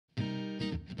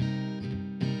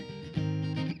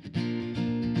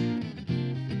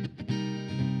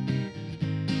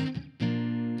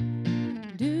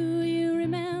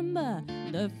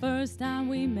the first time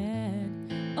we met.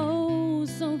 Oh,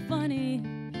 so funny,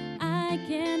 I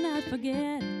cannot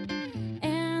forget.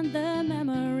 And the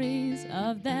memories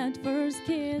of that first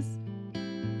kiss,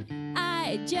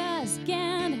 I just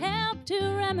can't help to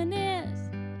reminisce.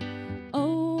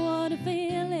 Oh, what a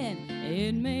feeling,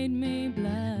 it made me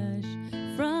blush.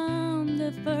 From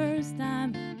the first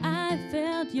time I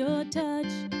felt your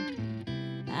touch,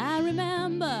 I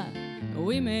remember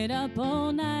we made up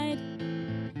all night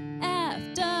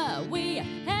after we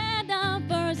had our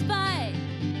first fight.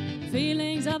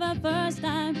 Feelings of the first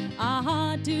time are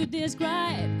hard to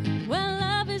describe. Well,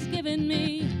 love is giving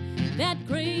me that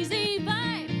crazy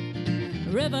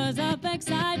vibe. Rivers of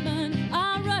excitement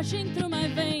are rushing through my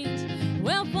veins.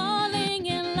 Well, falling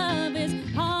in love is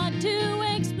hard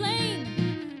to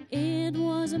explain. It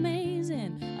was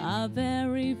amazing, our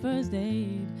very first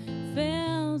date.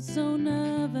 Felt so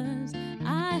nervous,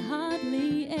 I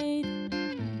hardly ate.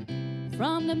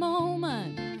 From the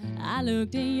moment I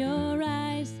looked in your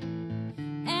eyes,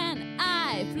 and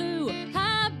I flew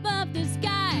high above the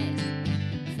skies.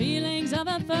 Feelings of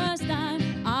the first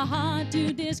time are hard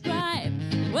to describe.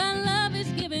 Well, love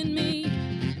is giving me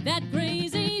that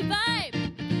crazy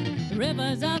vibe.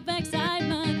 Rivers of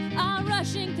excitement are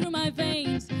rushing through my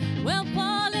veins. Well,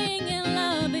 falling in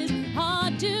love is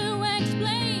hard to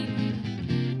explain.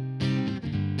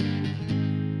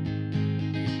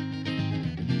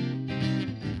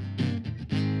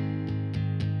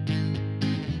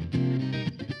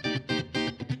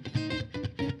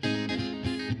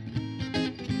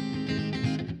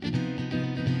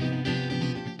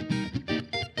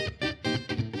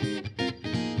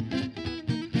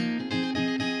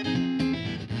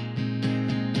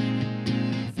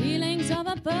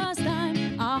 First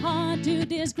time are hard to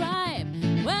describe.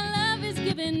 Well, love is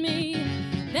giving me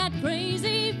that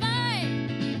crazy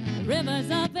vibe.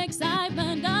 Rivers of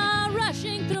excitement are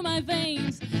rushing through my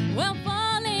veins. Well,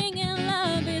 fall